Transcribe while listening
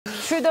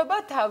მშვიდობა,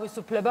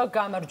 თავისუფლება,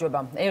 გამარჯვება,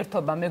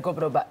 ერთობა,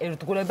 მეგობრობა,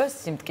 ერთგულება,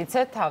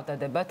 სიმტკიცე,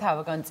 თავდადება,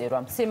 თავგანწირვა,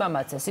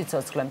 სიმამაცე,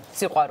 სიცოცხლე,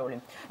 სიყვარული.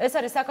 ეს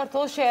არის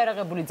საქართველოს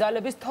შეიარაღებული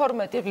ძალების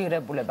 12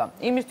 ღირებულება.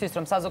 იმისთვის,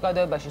 რომ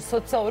საზოგადოებაში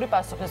სოციალური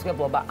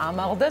პასუხისმგებლობა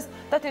ამაღლდეს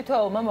და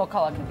თითოეულმა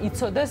მოქალაქემ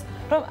იცოდეს,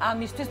 რომ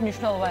ამისთვის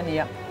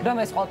მნიშვნელოვანია, რომ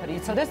ეს ყველაფერი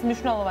იცოდეს,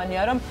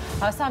 მნიშვნელოვანია, რომ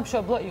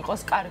სამშობლო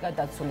იყოს კარგად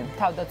დაცული.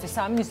 თავდაცვის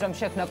სამინისტრომ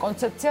შექმნა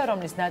კონცეფცია,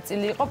 რომლის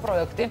ნაწილი იყო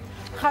პროექტი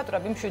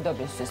მხატვრები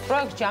მშვიდობისთვის.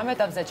 პროექტში ამ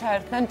ეტაპზე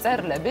ჩაერთნენ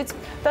მწერლებიც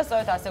და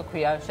სწორედ ასე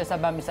ქვია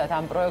შესაბამისად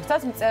ამ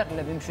პროექტსაც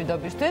მწერლები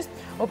მშვიდობისთვის.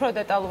 უფრო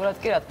დეტალურად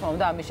კი რა თქმა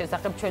უნდა ამის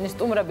შესახებ ჩვენი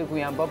სტუმრები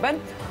გვიამბობენ.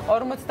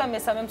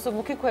 53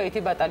 მსუბუქი ქვეითი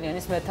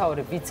ბატალიონის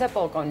მეთაური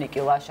ვიცე-პოლკოვნიკი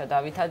ლაშა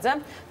დავითაძე,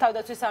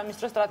 თავდაცვის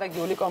სამინისტროს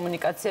სტრატეგიული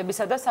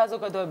კომუნიკაციებისა და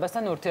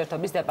საზოგადოებასთან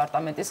ურთიერთობის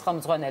დეპარტამენტის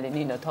ხელმძღვანელი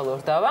ნინო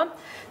თოლორდავა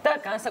და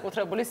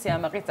განსაკუთრებული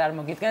სიამაყით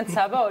წარმოგიდგენთ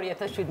საბა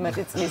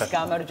 2017 წლის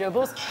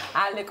გამარჯვებულს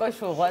ალეკო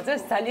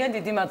შუღლაძეს. ძალიან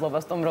დიდი მადლობა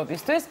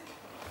სტუმრობისთვის.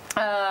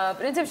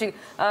 პრინციპში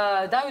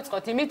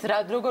დავიწყოთ იმით,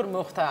 როგორ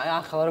მოხდა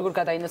ახლა, როგორ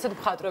გადაინაცვლეთ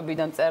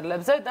მხატვრებიდან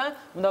მწერლებზე და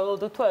უნდა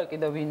ველოდოთ თუ არა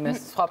კიდევ ვინმე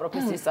სხვა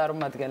პროფესიის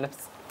წარმომადგენლებს.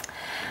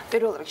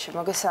 პირველ რიგში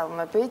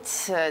მოგესალმებით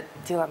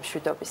დილა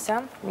მშვიდობისა.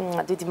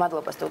 დიდი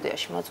მადლობა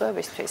სტუდიაში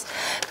მოწვევისთვის.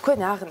 თქვენ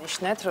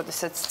აღნიშნეთ,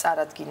 როდესაც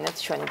წარადგინეთ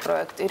ჩვენი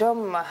პროექტი, რომ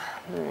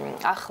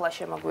ახლა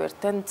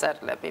შემოგვიერთდნენ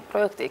მწერლები.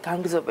 პროექტი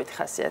განგრძობითი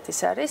ხასიათის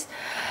არის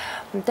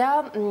და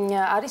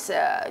არის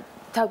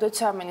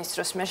თავდაცვის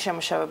სამინისტროს მიერ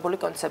შემუშავებული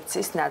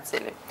კონცეფციის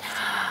ნაწილი.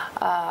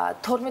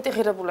 12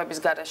 ღირებულების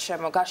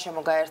გარშემო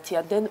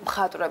გაერთიანდნენ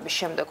მხატვრების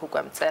შემდეგ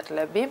უკვე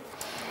მწერლები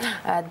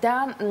და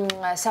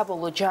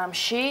საბოლოო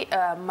ჯამში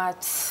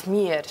მათ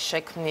მიერ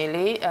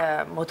შექმნილი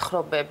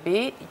მოთხრობები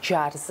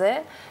ჯარზე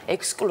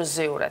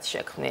ექსკლუზიურად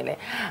შექმნილი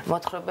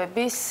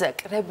მოთხრობების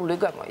კრებული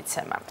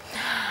გამოიცემა.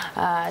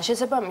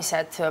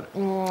 შესაბამისად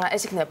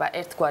ეს იქნება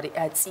ერთგვარი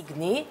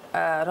წიგნი,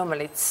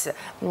 რომელიც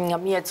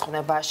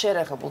მიეძღვნება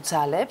შეიარაღებულ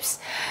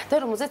ძალებს და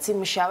რომელზეც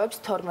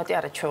იმუშავებს 12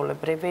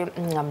 არაჩვეულებრივი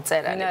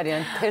მწერალი. ვინ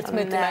არიან?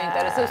 11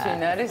 მაინტერესებს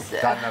ვინ არის?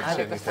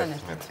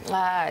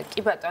 კი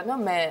ბატონო,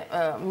 მე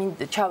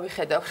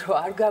ჩავიხედავ, რომ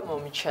არ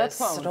გამომიჩეს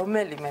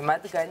რომელიმე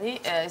მათგანი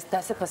ეს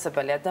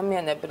დასაფასებელი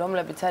ადამიანები,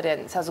 რომლებიც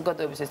არიან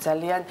საზოგადოებისთვის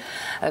ძალიან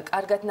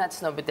კარგად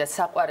ნაცნობი და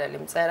საყვარელი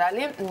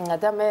მწერალი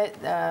და მე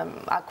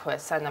აქვე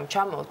სანამ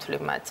ჩამოვთვლი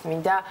მათ,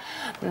 მინდა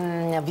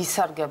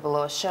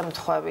ვისარგებლო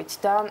შემთხვევით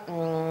და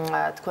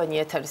თქვენი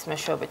ეთერის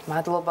მეშვეობით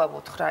მადლობა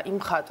ვუთხრა იმ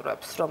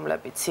მხატვრებს,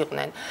 რომლებიც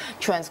იყვნენ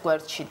ჩვენს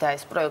გვერდში და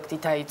ეს პროექტი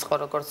დაიწყო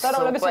როგორც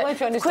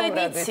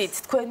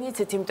თქვენი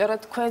იცით, იმიტომ რომ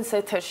თქვენს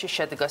ეთერში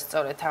შედგა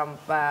სწორედ ამ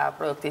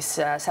პროექტის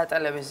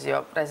სატელევიზიო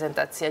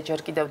პრეზენტაცია ჯერ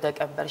კიდევ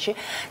დეკემბერში.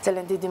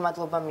 ძალიან დიდი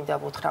მადლობა მინდა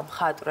ვუთხრა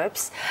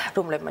მხატვრებს,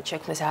 რომლებმაც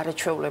შექმნეს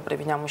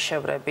არაჩვეულებრივი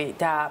ნამუშევრები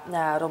და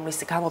რომლის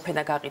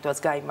გამოფენა გაყიდვაც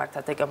გაიმართა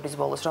დეკემბრის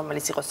ბოლოს,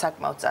 რომელიც იყო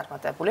საკმაოდ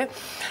წარმატებული.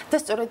 და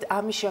სწორედ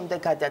ამის შემდეგ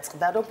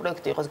გადაწყდა, რომ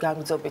პროექტი იყოს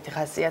განგრძობითი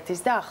ხასიათის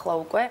და ახლა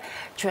უკვე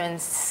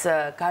ჩვენს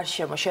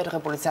გარშემო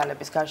შეიარაღებული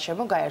ძალების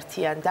გარშემო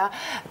გაერთიანდა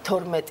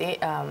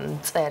 12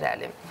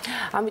 მწერალი.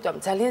 ამიტომ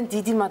ძალიან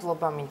დიდი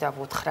მადლობა მინდა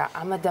ვუთხრა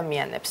ამ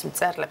ადამიანებს,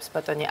 მწერლებს,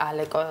 ბატონი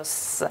ალეკოს,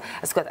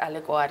 ასე ვთქვათ,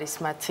 ალეკო არის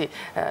მათი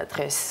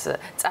დღეს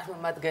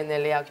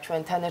წარმომადგენელი აქ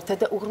ჩვენთან ერთად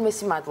და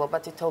უღრმესი მადლობა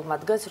თითოეულ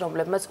მათგანს,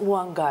 რომლებმაც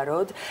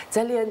უანგაროდ,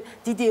 ძალიან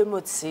დიდი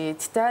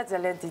ემოციით და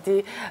ძალიან დიდი,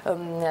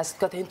 ასე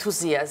ვთქვათ,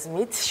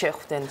 ენთუზიაზმით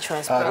შეხვდნენ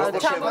ჩვენს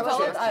პროექტს.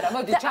 ჩამოთვალოთ, არა,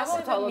 მოდი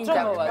ჩამოთვალოთ, რომ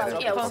მოვაწყოთ.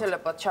 კი,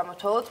 აუცილებლად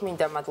ჩამოთვალოთ,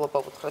 მინდა მადლობა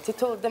ვუთხრა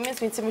თითოეულ ადამიანს,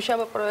 ვინც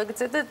იმუშავა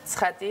პროექტზე და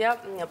ცხადია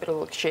პირველ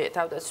რიგში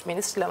თავდაცვის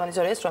მინისტრი ლევანი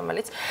ზორიას,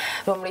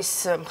 რომლის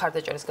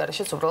მხარდაჭერის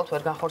გარეშეც უბრალოდ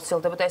ვერ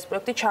განხორციელდება და ეს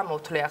პროექტი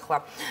ჩამოვთვლი ახლა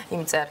იმ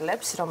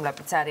მწერლებს,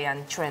 რომლებიც არიან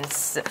ჩვენს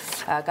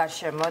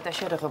გარშემო და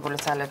შეიარაღებული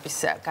ძალების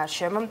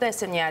გარშემო და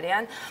ესენი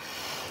არიან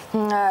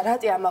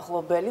რატი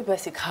ამაღლობელი,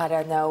 ბესიკ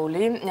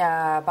ხარანაული,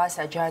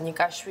 ბასა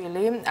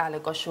ჯანიკაშვილი,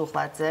 ალეკო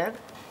შუღლაძე,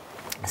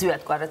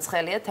 ზვიად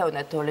კვარაცხელია,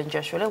 თეონეთ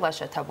დოლენჯაშვილი,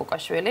 ლაშა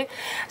თაბუკაშვილი,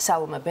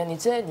 სალომე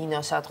ბენიძე,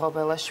 ნინო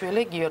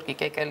სადღობელაშვილი, გიორგი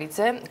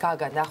კეკელიძე,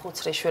 გაგა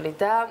ნახუცრიშვილი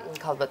და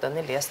ქალბატონი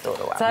ლია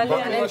სტუროვა.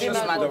 ძალიან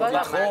დიდი მადლობა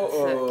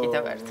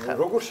კიდევ ერთხელ.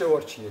 როგორ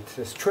შევარჩიეთ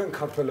ეს ჩვენ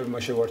ქართველებმა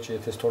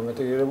შევარჩიეთ ეს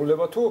 12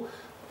 ღირებულება თუ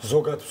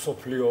ზოგად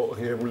მსოფლიო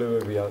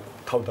ღირებულებებია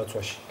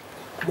თავდაცვაში?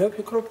 მე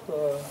ვფიქრობ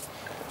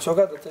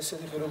ზოგადად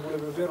ესეთი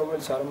ღირებულებებია,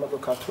 რომელიც არა მარტო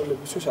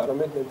ქართველებისთვის,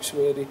 არამედ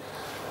ნებისმიერი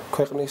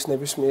ქვეყნის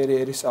ნებისმიერი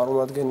ერის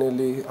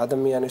წარმომადგენელი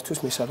ადამიანისთვის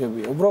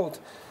მისაღებია. უბრალოდ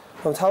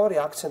მთავარი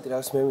აქცენტი,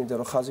 რაც მე მინდა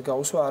რომ ხაზი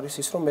გაუსვა, არის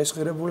ის, რომ ეს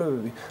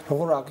ღირებულებები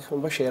როგორ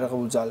აღიქმება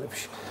შეიარაღებულ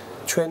ძალებში.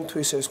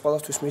 ჩვენთვის ეს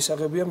ყველასთვის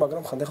მისაღებია,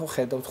 მაგრამ ხანდახან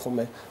ხედავთ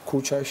ხოლმე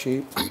ქუჩაში,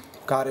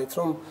 გარეთ,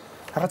 რომ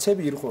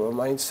რაღაცები ირღვევა,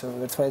 მაინც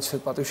ერთმანეთს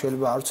პატივი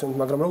შეიძლება არ ვცემთ,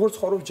 მაგრამ როგორ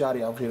ცხოვრობს ჯარი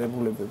ამ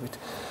ღირებულებებით.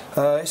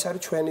 ეს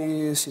არის ჩვენი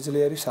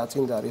სიძლიერის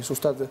საწინდარი,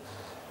 ზუსტად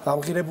ამ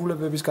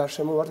ღირებულებების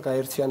გარშემო ვართ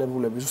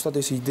გაერთიანებულები. ზუსტად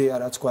ეს იდეა,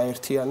 რაც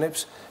გვაერთიანებს,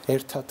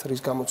 ერთად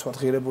რის გამოც ვართ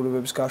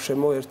ღირებულებების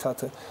გარშემო,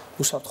 ერთად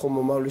უსაფრთხო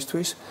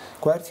მომავლისთვის,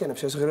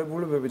 გვაერთიანებს ეს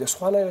ღირებულებები და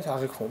სხვანაირად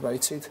აღიქმება,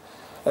 იცით?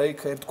 აი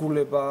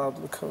ერთგულება,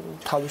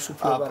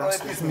 თავისუფლება რა.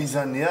 პროექტის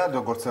მიზანია,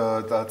 როგორც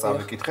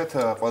წავიკითხეთ,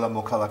 ყველა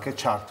მოქალაქე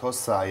ჩართოს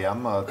აი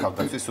ამ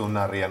თავდაცვის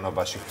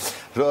უნარიანობაში.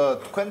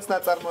 თქვენს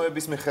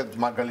ნაწარმოების მიხედვით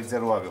მაგალითზე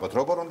რო ავიღოთ,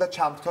 როგორ უნდა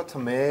ჩამთოთ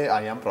მე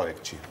აი ამ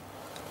პროექტში?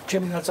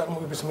 ჩემი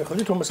ნაწარმოების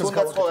მიხედვით, რომელსაც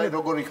გავაკეთებ,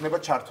 როგორ იქნება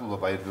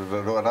ჩართულობა,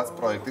 რაც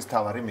პროექტის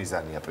თავარი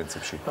მიზანია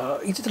პრინციპში.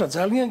 იცით რა,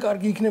 ძალიან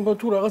კარგი იქნება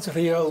თუ რაღაც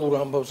რეალურ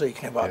ამბავზე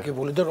იქნება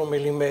აგებული და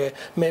რომელიმე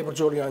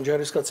მებრძოლი ან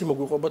ჯარისკაცი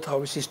მოგვიყვება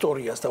თავის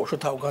ისტორიას და უშო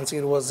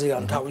თავგანწირვაზე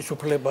ან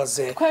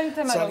თავისუფლებაზე. თქვენი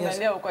თემა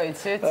რომელია უკვე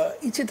იცით?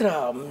 იცით რა,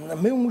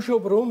 მე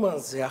ვმუშაობ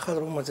რომანზე, ახალ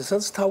რომანზე,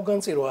 სადაც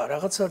თავგანწირვა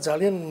რაღაცა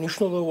ძალიან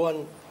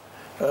მნიშვნელოვანი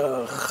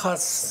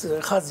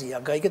ხაზია,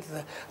 გაიგეთ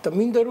და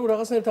მინდა რომ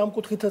რაღაცნაირად ამ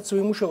კუთხითაც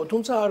ვიმუშაო,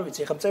 თუმცა არ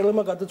ვიცი, ხა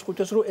მწერლებმა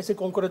გადაწყვიტეს რომ ესე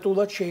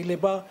კონკრეტულად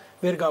შეიძლება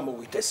ვერ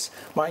გამოვიდეს.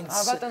 მაინც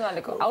ბატონ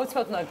ალეკო,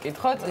 აუცილებლად უნდა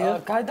გკითხოთ,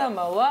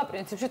 გადამალვა,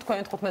 პრინციპში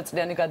თქვენი 15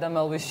 წლიანი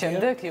გადამალვის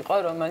შემდეგ იყო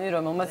რომანი,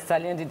 რომელმაც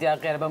ძალიან დიდი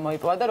აღიარება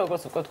მოიპოვა და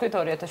როგორც უკვე თქვით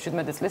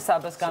 2017 წლის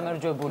საბას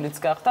გამარჯვებულიც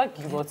გახდა,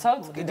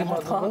 გილოცავთ, კიდევ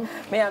ერთხელ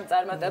მე ამ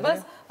წარმატებას.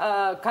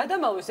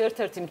 გადამალვის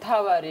ერთ-ერთი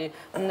მთავარი,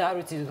 არ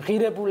ვიცი,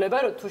 ღირებულება,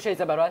 თუ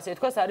შეიძლება რომ ასე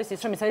ითქვას, არის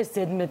ის, რომ ის არის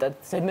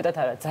ზედმეტად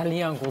არა,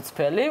 ძალიან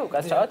გულწრფელი,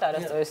 უკაცრავად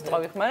არასწორი სიტყვა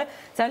ვიხმარე,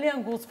 ძალიან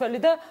გულწრფელი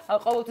და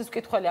ყოველთვის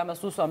მკითხველი ამას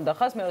უსვამდა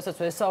ხას, მე როდესაც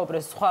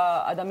ვესაუბრეს სხვა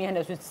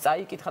ადამიანებისთვის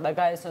წაიკითხა და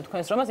გაესწრო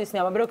თქვენს რომანს, ისინი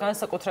ამბობენ, რომ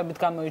განსაკუთრებით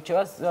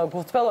გამოირჩევა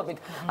გულწრფელობით.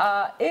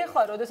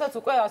 ეხლა, როდესაც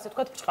უკვე ასე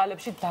ვთქვათ,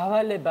 ბრჭყალებში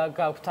დავალება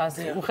გაქვთ,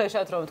 ასე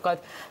უხეშად რომ ვთქვათ,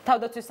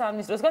 თავდაცვის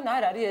სამინისტროსგან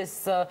არ არის ეს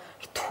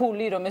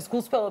რთული, რომ ეს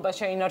გულწრფელობა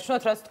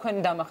შეინარჩუნოთ, რაც თქვენი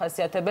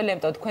დამახასიათებელი,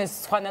 ამიტომ თქვენს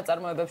სხვა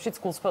ნაწარმოებებშიც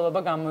გულწრფელობა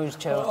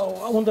გამოირჩევა.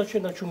 უნდა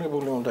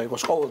შენარჩუნებული უნდა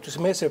იყოს ყოველთვის,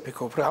 მე ესე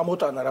ვფიქრობ, რა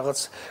ამოტანა რაღაც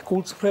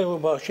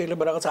გულწრფელობა,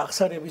 შეიძლება რაღაც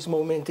აღსარების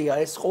მომენტია,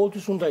 ეს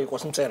ყოველთვის უნდა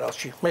იყოს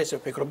მწერალში. მე ესე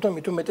ვფიქრობ და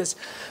მით უმეტეს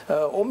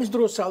ომის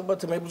დროს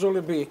ალბათ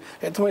მებრძოლები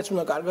ერთმანეთს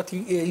უნდა კარგად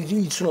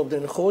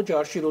იცნობდნენ, ხო,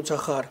 ჯარში როცა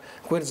ხარ,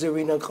 გვერდზე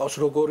ვინა ყავს,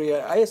 როგორია.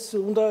 აი ეს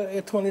უნდა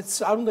ერთმანეთს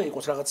არ უნდა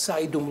იყოს რაღაც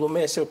საიდუმლო,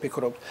 მე ესე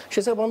ვფიქრობ.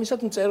 შესაბამისად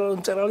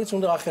მწერალიც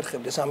უნდა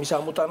ახერხებდეს ამის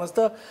ამოტანას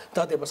და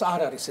დადებას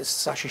არ არის ეს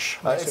საშიში.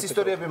 ეს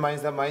ისტორიები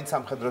მაინც და მაინც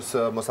სამხედროს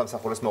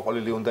მოსამსახურეს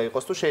მოყოლილი უნდა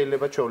იყოს თუ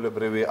შეიძლება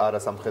ჩვეულებრივი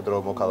არასამხედრო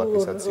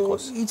მოქალაქესაც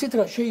იყოს? იცით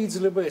რა,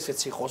 შეიძლება ესეც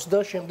იყოს და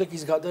შემდეგ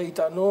ის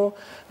გადაიტანო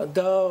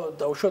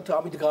და უშუალოდ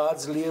ამით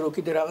გააძლიერო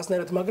კიდე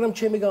რაღაცნაირად, მაგრამ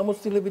ჩემი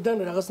გამოცდილებიდან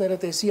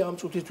რაღაცნაირად ესია ამ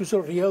წუთისთვის,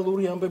 რომ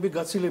რეალური ამბები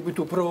გაცილებით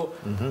უფრო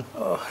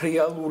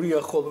რეალურია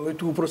ხოლმე,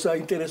 თუ უფრო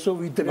საინტერესო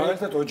ვიდრე.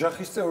 მაგალითად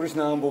ოჯახის წევრის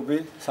ნაამბობი,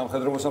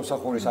 სამხედრო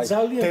მოსამსახურის, აი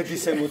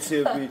დედის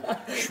ემოციები,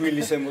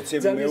 შვილის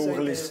ემოციები,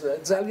 მეუღლის.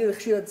 ძალიან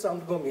ხშირად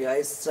წამდგომია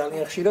ეს,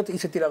 ძალიან ხშირად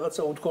ისეთი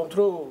რაღაცა უთქვამთ,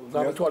 რომ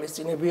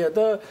გამითვალისწინებია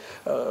და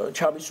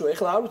ჩამისვა.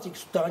 ეხლა არ ვიცი,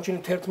 დანარჩენი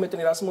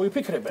 11-ნი რას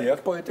მოიფიქრებენ.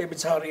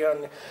 პოეტებიც არიან,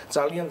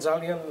 ძალიან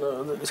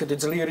ესეთი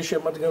ძლიერი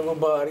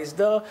შემადგენლობა არის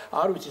და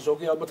არ ვიცი,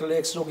 ზოგი ალბათ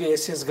ლექს, ზოგი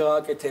ესეს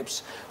გააკეთებს,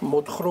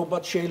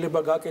 მოთხრობად შეიძლება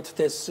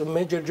გააკეთდეს.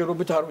 მე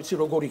ჯერჯერობით არ ვიცი,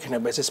 როგორ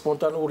იქნება ეს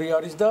სპონტანური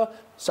არის და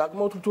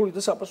საკმაოდ რთული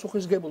და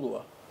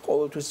საპასუხისმგებლოა.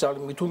 ყოველთვის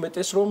ძალიან მით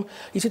უმეტეს რომ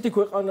ისეთი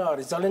ქვეყანა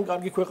არის, ძალიან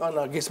კარგი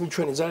ქვეყანაა, გესმით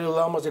ჩვენი ძალიან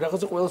ლამაზი,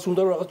 რაღაცა ყველას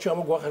უნდა რომ რაღაც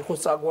ჩამოგვახერხოს,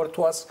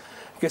 წაგვართვას,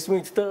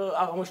 გესმით და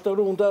აღმოჩნდა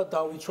რომ უნდა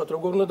დავიცვათ,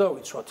 როგორ უნდა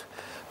დავიცვათ.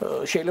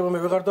 შეიძლება მე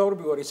ვეღარ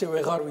დავრბივარ, ისე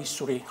ვეღარ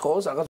ვისვრი, ხო,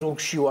 რაღაც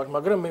ზურგში ვარ,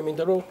 მაგრამ მე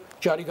მინდა რომ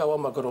ჯარი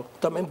გავამაგრო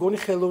და მე მგონი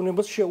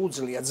ხელოვნებას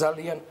შეუძლია,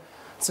 ძალიან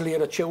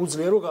ძლიერად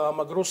შეუძლია რომ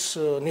გაამაგროს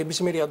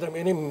ნებისმიერი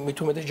ადამიანი მით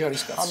უმეტეს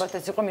ჯარისკაცს. ალბათ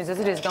ეს იყო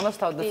მიზეზი, რის გამოც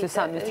თავდაცვის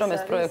სამინისტრო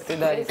ეს პროექტი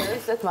დაიწყო.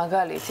 ეს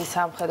მაგალითი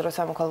სამხედრო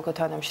სამოქალაქო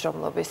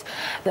თანამშრომლობის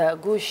და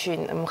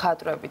გუშინ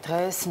მხატვრები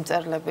დღეს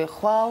მწერლები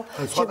ხვალ,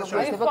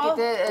 შემოგვიყვება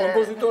კიდე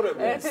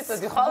კომპოზიტორები.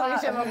 ერთი ხვალ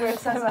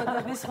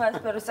შემოგვიყვება სხვა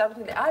სფეროს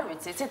საფუძველი. არ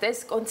ვიცი, იცით ეს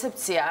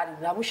კონცეფცია არის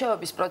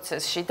მუშაობის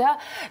პროცესში და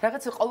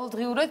რაღაც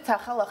ყოველდღიურად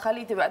ახალი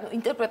იდეა, ანუ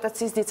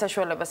ინტერპრეტაციის დიდ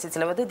საშუალებას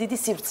იძლევა და დიდი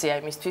სივრცეა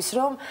იმისთვის,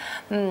 რომ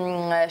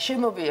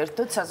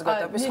შემოვიერთოთ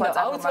საზოგადოების სხვა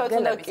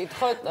წარმომადგენლები.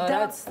 კითხოთ,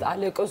 რაც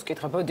ალეკოს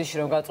კითხა, ბოდიში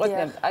რომ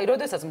გაწყვეტ, აი,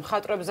 როდესაც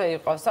მხატვრებზე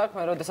იყო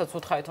საქმე, როდესაც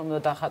უთხარით რომ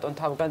უნდა დახატონ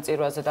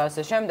თავგანწირვაზე და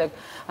ასე შემდეგ,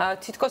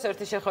 თითქოს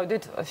ერთი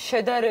შეხედვით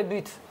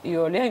შედარებით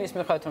იოლია იმის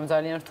მიხედვით რომ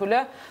ძალიან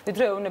რთულია,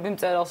 ვიდრე ეუბნები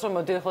მწერალს რომ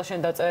მოდი ახლა შენ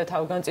დაწერე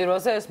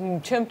თავგანწირვაზე, ეს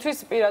ჩემთვის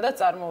პირადად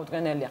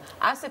წარმოუდგენელია.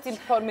 ასეთი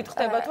ფორმით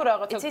ხდება თუ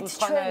რაღაცა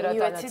სხვანაირად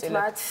ანაწილებს.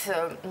 მათ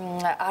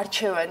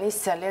არჩევანის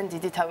ძალიან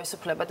დიდი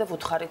თავისუფლება და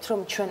ვუთხარით რომ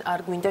ჩვენ არ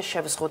გვინდა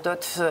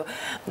შევზღუდოთ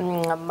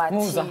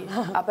მათი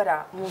აბა რა,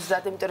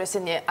 მუზად, იმიტომ რომ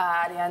ესენი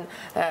არიან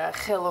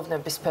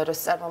ხელოვნების სფეროს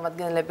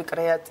წარმომადგენლები,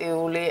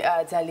 კრეატიული,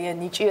 ძალიან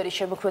ნიჭიერი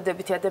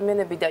შემოქმედებითი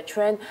ადამიანები და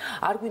ჩვენ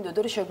არ გვინდოდა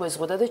რომ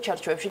შეგვეზღუდა და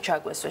ჩარჩოებში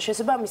ჩაგვესვა.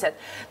 შესაბამისად,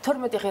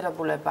 12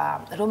 ღირებულება,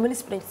 რომელიც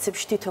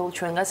პრინციპში თითოეულ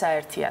ჩვენგანს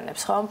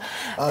აერთიანებს, ხო?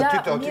 და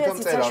თვითონ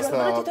წერას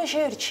თვითონ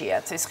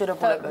შეერჩიათ ეს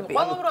ღირებულებები.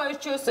 ყველამ რა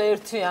ერჩიოს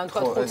ერთი, ან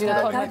თქვა 5 და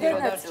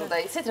 12 რო და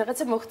ისეთ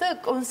რაღაცა მოხდა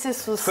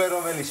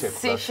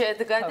კონსენსუსი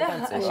შედგა და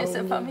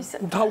შესაბამისად.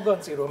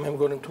 თავგანწირვა მე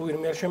მგონი თუ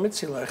ვინმე არ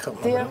შემეცილა ახლა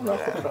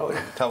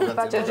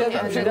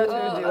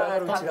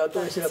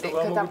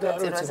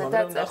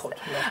მაგრამ ნახოთ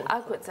რა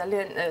აქვე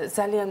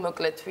ძალიან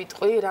მოკლედ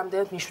ვიტყვი,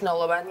 რამდენად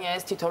მნიშვნელოვანია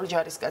ეს თითოეული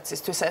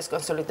ჯარისკაცისთვის ეს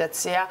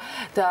კონსოლიდაცია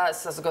და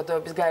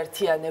საზოგადოების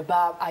გაერთიანება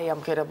აი ამ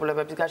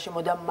ღირებულებების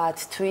გარშემო და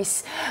მათთვის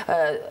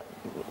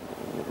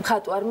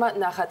მხატვარმა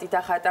ნახატი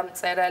და ხატამ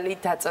წერალი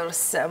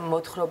დაწერს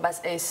მოთხრობას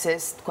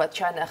ესეს თქვა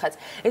ჩანახატს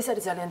ეს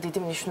არის ძალიან დიდი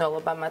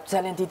მნიშვნელობა მათ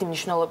ძალიან დიდი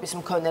მნიშვნელობის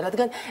მქონე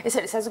რადგან ეს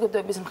არის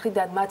საზოგადოების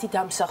მხრიდან მათი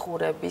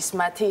დამსახურების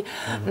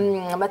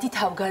მათი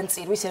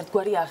თავგანწირვის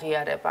ერთგვარი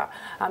აღიარება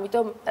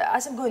ამიტომ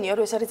ასე მგონია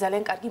რომ ეს არის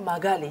ძალიან კარგი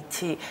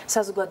მაგალითი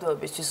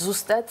საზოგადოებისთვის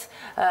ზუსტად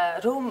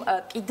რომ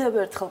კიდევ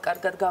ერთხელ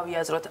კარგად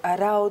გავიაზროთ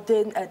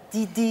რაოდენ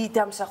დიდი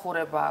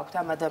დამსახურება აქვს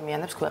ამ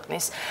ადამიანებს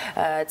ქვეყნის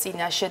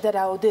წინაშე და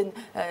რაოდენ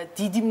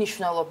დიდი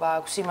მნიშვნელობა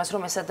აქვს იმას,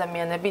 რომ ეს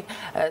ადამიანები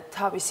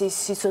თავისი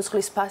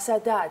სიცოცხლის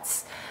ფასადაც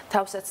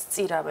თავსაც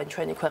წირავენ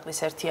ჩვენი ქვეყნის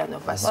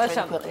ერთიანობას,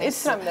 ჩვენი ქვეყნის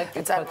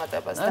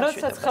წარმატებას.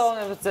 როდესაც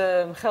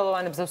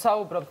ხელოვანებზე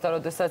ვსაუბრობთ და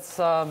როდესაც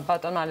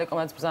ბატონ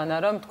ალეკომაც ბრძანა,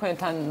 რომ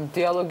თქვენთან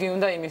დიალოგი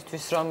უნდა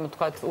იმისთვის, რომ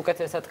თქვათ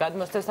უკეთესად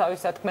გადმოსცეს თავის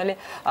სათქმელი,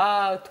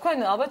 თქვენ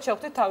ალბათ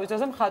შევხვდით თავის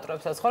დროზე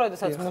მხატვრებსაც, ხო,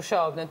 როდესაც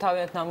მუშაობდნენ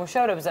თავიანთ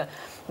ნამუშევრებზე,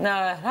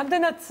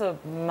 რამდენად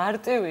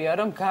მარტივია,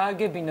 რომ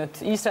გააგებინოთ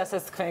ის,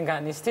 რასაც თქვენ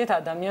განიცდით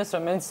ადამიანს,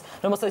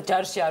 რომელსაც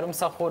ჯარში არ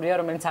უმსახურია,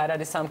 რომელიც არ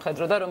არის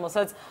სამხედრო და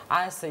რომელსაც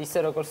ასე ისე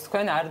როგორც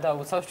თქვენ არ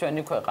დაუცავს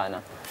ჩვენი ქვეყანა.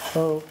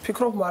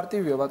 ფიქრობ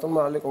მარტივია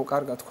ბატონმა ალეკომ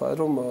კარგად თქვა,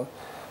 რომ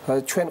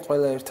ჩვენ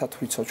ყველა ერთად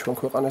ვიცავ ჩვენ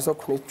ქვეყანას და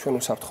ვქნით ჩვენ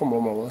უსაფრთხო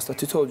მომავალს და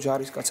თითოეულ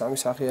ჯარისკაც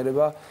ამის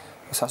აღიარება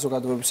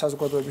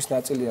საზოგადოების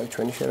ნაწილი არის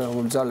ჩვენი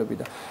შეიარაღებული ძალები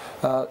და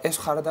ეს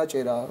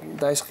ხარდაჭერა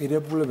და ეს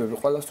ღირებულებები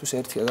ყველასთვის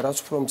ერთია და რაც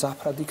უფრო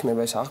მძაფრად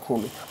იქნება ეს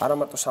აღქმული არა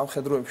მარტო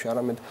სამხედროებში,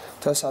 არამედ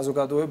მთელ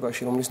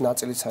საზოგადოებაში, რომლის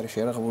ნაწილიც არის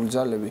შეიარაღებული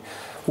ძალები,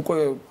 უკვე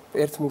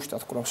ერთ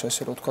მუშტად ყრავს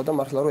ესე რომ თქვა და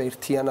მართლა რომ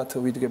ერთიანად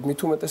ვიდგებ მით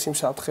უმეტეს იმ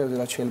საფრთხეებზე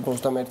რაც შეიძლება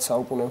 21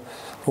 საუკუნემ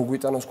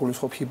მოგვიტანოს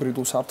გულისხმობ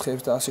ჰიბრიდულ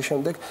საფრთხეებს და ასე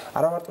შემდეგ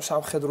არა მარტო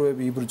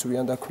სამხედროები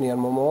იბრძვიან და ქმნიან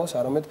მომავალს,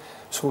 არამედ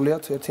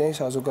სრულიად ერთიანი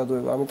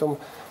საზოგადოება. ამიტომ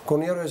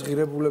მგონია რომ ეს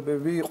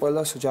ღირებულებები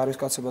ყველას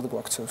ჯარისკაცებად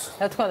გვაქცევს.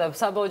 რა თქმა უნდა,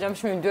 საბოლოო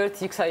ჯამში მივიდივართ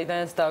იქ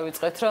საიდანაც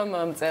დავიწყეთ, რომ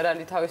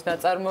მწერალი თავის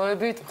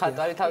ნაწარმოებით,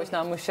 მხატვარი თავის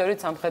ნამუშევრით,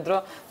 სამხედრო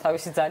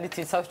თავისი ძალით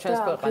იცავს ჩვენს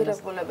ქვეყანას.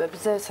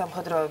 ღირებულებებზე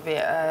სამხედროები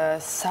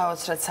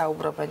საოცრად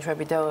საუბრობენ ჩვენ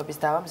ვიდეოების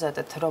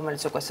დავამზადეთ,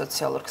 რომელიც უკვე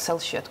სოციალურ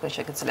ქსელშია თქვენ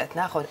შეგიძლიათ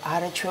ნახოთ,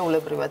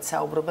 არაჩვეულებრივად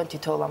საუბრობენ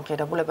თითოეულ ამ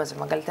ღირებულებაზე,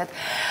 მაგალითად,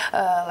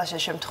 ლაშა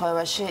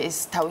შემთხვევაში ის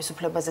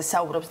თავისუფლებაზე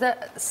საუბრობს და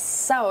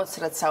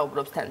საოცრად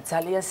საუბრობს თან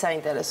ძალიან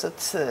საინტერესოდ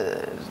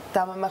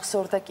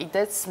დამამახსოვრდა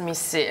კიდეც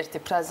მისი ერთი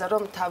ფრაზა,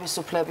 რომ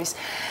თავისუფლების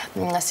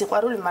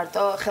სიყვარული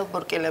მარტო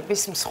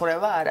ხელბორკილების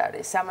მსხვერპლა არ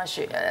არის.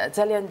 ამაში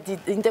ძალიან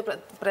დიდი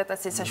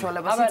ინტერპრეტაციის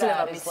საშუალებას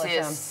იძლევა მისი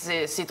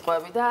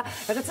სიტყვები და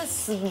რაღაცა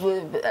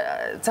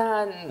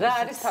ძალიან რა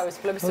არის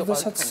თავისუფლების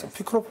სიყვარული.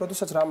 ფიქრობ,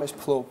 როდესაც რამეს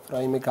ფლობ,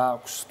 რაიმე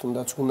გააქვს,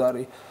 თუნდაც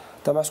უნარი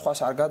და მას სხვას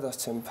არ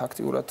გადასცემ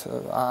ფაქტიურად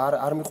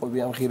არ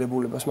მიყვები ამ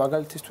ღირებულებას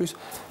მაგალითისთვის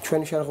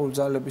ჩვენი შეიარაღებული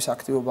ძალების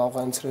აქტივობა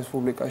ავღანეთის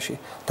რესპუბლიკაში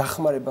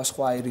დახმარება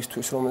სხვა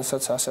ერისთვის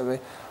რომელსაც ასევე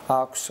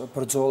აქვს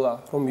ბრძოლა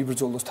რომ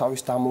იბრძოლოს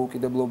თავის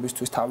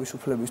დამოუკიდებლობისთვის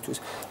თავისუფლებისთვის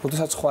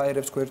როდესაც სხვა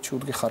ერებს გვერდში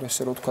უდგეხარ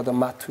ესე რომ თქვა და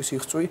მათთვის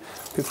იღწვი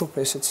ფიქრობ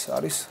ესეც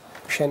არის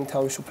შენი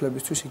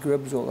თავისუფლებისთვის იგივე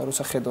ბრძოლა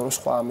როცა ხედავ რომ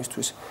სხვა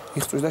ამისთვის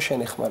იღწვის და შენ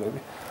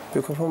ეხმარები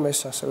ვფიქრობ რომ ეს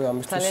ასევე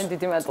ამისთვის ძალიან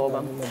დიდი მადლობა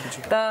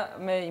და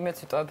მე იმეც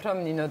ვიტყობ რომ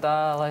ნინო და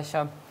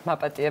ლაშა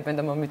მაპატიებენ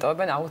და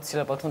მომიტოვებენ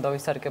აუცილებლად უნდა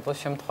ვისარგებლოს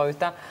შემთხვევით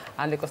და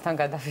ალეკოსთან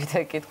გადავიდე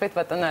კითხვით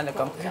ბატონ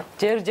ალეკო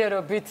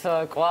ჯერჯერობით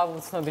კვლავ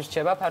უცნობი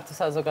რჩება ფართო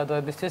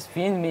საზოგადოებისთვის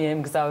ვინ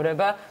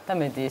მიემგზავრება და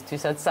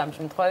მედიისთვისაც სამ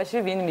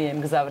შემთხვევაში ვინ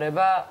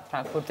მიემგზავრება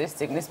ფრანკფურტის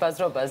ციგნის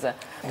ბაზრობაზე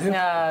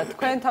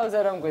თქვენ თავზე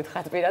რომ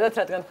გითხრათ პირადად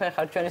რადგან თქვენ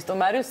ხართ ჩვენი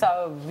სტუმარი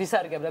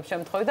ვისარგებლებ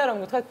შემთხვევით და რომ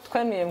გითხრათ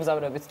თქვენ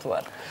მიემგზავრებით თუ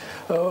არა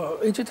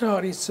იცით რა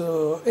არის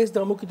ეს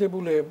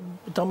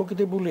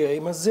დამოკიდებულია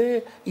იმაზე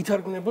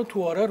ითარგმნება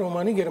თუ არა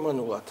რომანი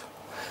გერმანულად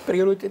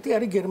პრიორიტეტი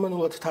არის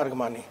გერმანულად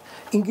თარგმანი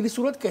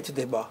ინგლისურად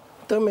კეთდება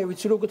და მე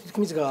ვიცი რომ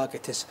თითქმის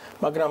გააკეთეს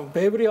მაგრამ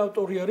ბევრი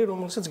ავტორი არის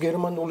რომელსაც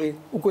გერმანული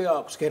უკვე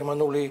აქვს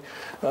გერმანული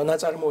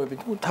ნაწარმოები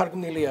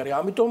თარგმნილი არის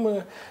ამიტომ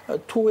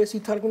თუ ეს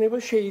ითარგმნება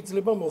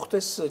შეიძლება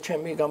მოხდეს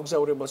ჩემი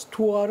გამგზავრებას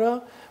თუ არა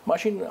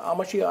მაშინ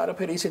ამაში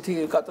არაფერი ისეთი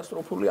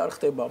კატასტროფული არ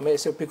ხდება მე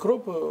ესე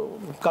ვფიქრობ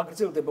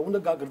გაგრძელდება უნდა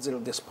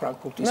გაგრძელდეს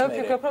ფრანკფურტის მერე მე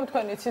ვფიქრობ რომ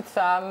თქვენ იცით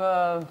ამ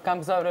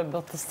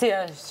გამგზავრებელთა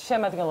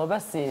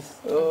შემადგენლობას ის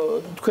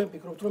თქვენ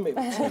ფიქრობთ რომ მე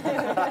ვიცი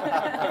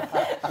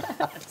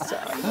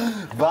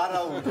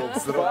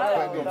ვარაუდობს რომ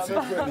თქვენ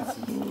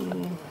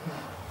იცით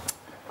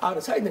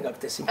არა, საიდან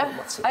გაქვთ ეს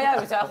ინფორმაცია? აი არ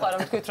ვიცი, ახლა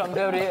რომ თქვით რომ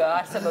ბევრი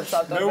არსებობს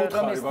ავტორები,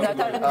 რომ ის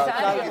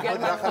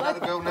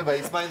გეუბნება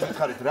ის მაინც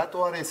გითხარით,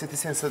 რატო არის ესეთი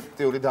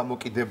სენსიტიური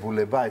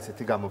დამოკიდებულება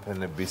ესეთი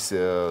გამოფენების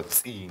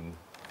წინ?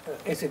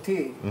 ესეთი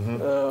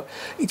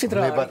იცით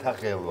რა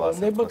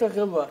ნებათა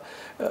ხელვა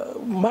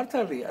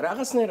მართალია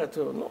რაღაცნაირად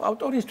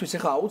ავტორისთვის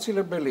ახლა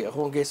აუცილებელია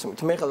ხო გესმით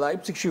მე ხა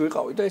ლაიფციგში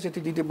ვიყავი და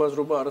ესეთი დიდი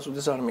ბაზრობა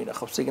არასოდეს არ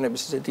მინახავს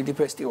ციგნების ესეთი დიდი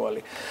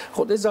ფესტივალი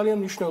ხო ეს ძალიან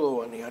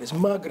მნიშვნელოვანი არის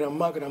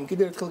მაგრამ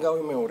კიდევ ერთხელ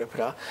გავიმეორებ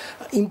რა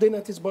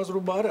იმდენად ეს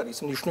ბაზრობა არ არის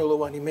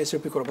მნიშვნელოვანი მე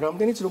ვფიქრობ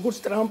რამდენიც როგორც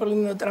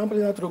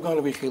ტრამპლინად რო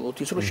განვიხილოთ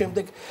ის რომ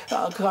შემდეგ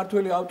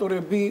ქართველი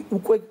ავტორები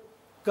უკვე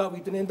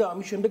გავიდნენ და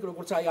ამის შემდეგ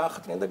როგორც აი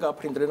ახდნენ და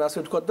გაფრინდნენ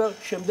ასე ვთქვა და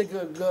შემდეგ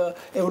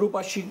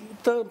ევროპაში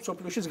და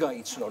სოფლიოშიც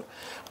გაიცნონ.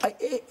 აი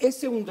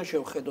ესე უნდა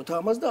შევხედოთ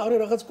ამას და არა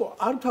რაღაც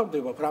არ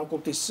თავდება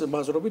ფრანკფურტის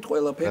ბაზრობით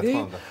ყველაფერი.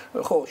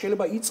 ხო,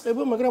 შეიძლება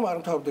იწყება, მაგრამ არ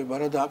თავდება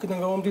რა და აქედან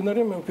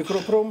გამომდინარე მე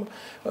ვფიქრობ რომ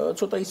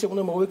ცოტა ისე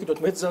უნდა მოვეკიდოთ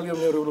მეც ძალიან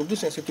მეურვებდი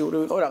სენსიტიური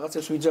ვიყავ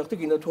რაღაცებს ვიძახდი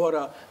კიდე თუ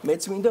არა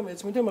მეც მინდა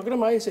მაგრამ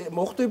აი ესე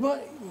მოხდება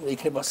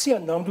იქნება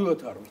სიან ნამდვილად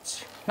არ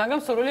ვიცი. მაგრამ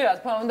სურვილი რა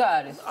თქმა უნდა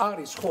არის.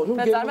 არის ხო, ნუ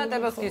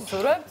წარმატებას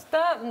გისურვებთ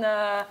და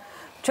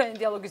ჩვენი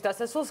დიალოგის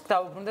დასასრულს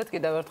დავუბრუნდეთ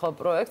კიდევ ერთხელ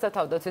პროექტს და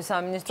თავდაცვის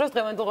სამინისტროს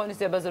დღევანდელ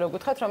ღონისძიებაზე რო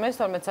გითხრათ რომელიც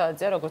 12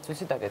 საათზეა როგორც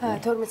ვიცი დაგეგმილი.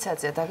 12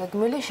 საათზეა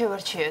დაგეგმილი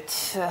შევარჩიეთ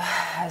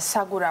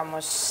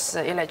საგურამოს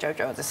ილა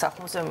ჭავჭავაძის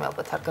სახლ-მუზეუმი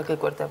ალბათ არ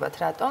გაგეკვირდებათ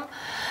რატომ.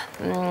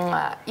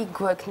 იქ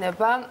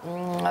გვექნება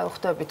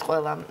ხვდებით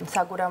ყველა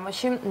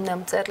საგურამოში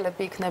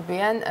მწერლები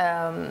იქნებიან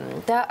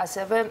და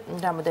ასევე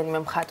რამოდენიმე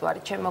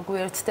მხატვარი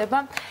შემოგვიერთდება.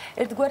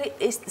 ერთგვარი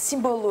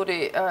სიმბოლური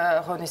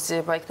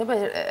ღონისძიება იქნება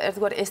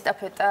ერთგვარი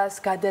ესტაფეტას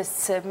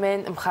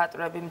გადასცემენ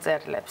მხატვრები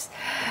მწერლებს.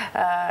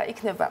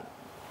 იქნება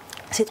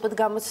სიტყვით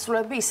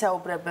გამოსვლები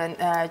ისაუბრებენ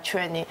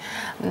ჩვენი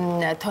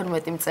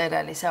 12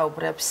 მწერალი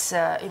საუბრებს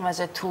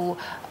იმაზე თუ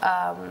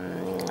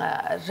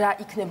რა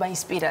იქნება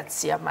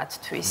ინსპირაცია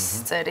მათთვის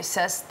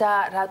წერისას და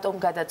რატომ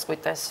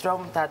გადაწყვიტეს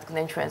რომ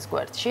დადგნენ ჩვენს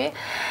გვერდში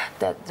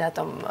და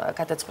რატომ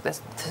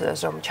გადაწყვიტეს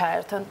რომ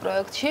ჩაერთონ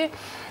პროექტში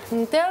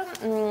და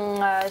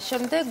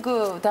შემდეგ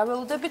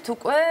დაველოდებით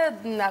უკვე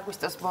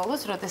აგვისტოს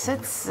ბოლოს,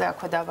 როდესაც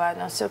აქვე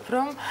დავაანონსებ,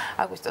 რომ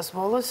აგვისტოს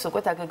ბოლოს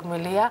უკვე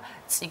დაგეგმილია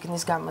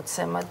წიგნის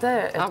გამოცემა და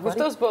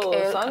აგვისტოს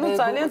ბოლოს, ანუ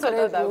ძალიან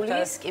ცოტა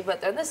დავჭერს. კი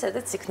ბატონო,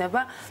 სადაც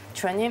იქნება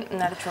ჩვენი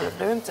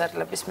ნარჩვეულებრივი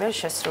მწერლების მიერ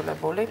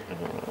შესრულებული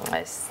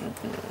ეს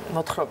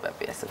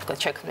მოთხრობები, ასე ვთქვათ,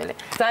 შექმნილი.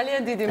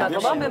 ძალიან დიდი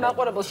მადლობა. მე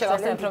მაყურებელს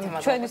შევასწრებ, რომ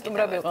ჩვენი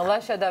სტუმრები იყვნენ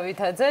ლაშა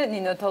დავითაძე,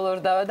 ნინო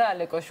თოლორდავა და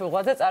ალეკო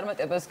შუღლაძე.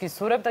 წარმატებას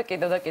გისურვებთ და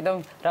კიდევ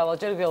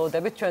მრავალჯერ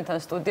ველოდებით ჩვენთან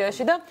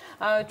სტუდიაში და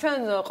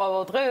ჩვენ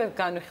ყოველდღე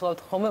განვიხილავთ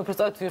ხოლმე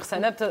უბრალოდ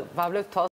ვიხსენებთ, ვავლევთ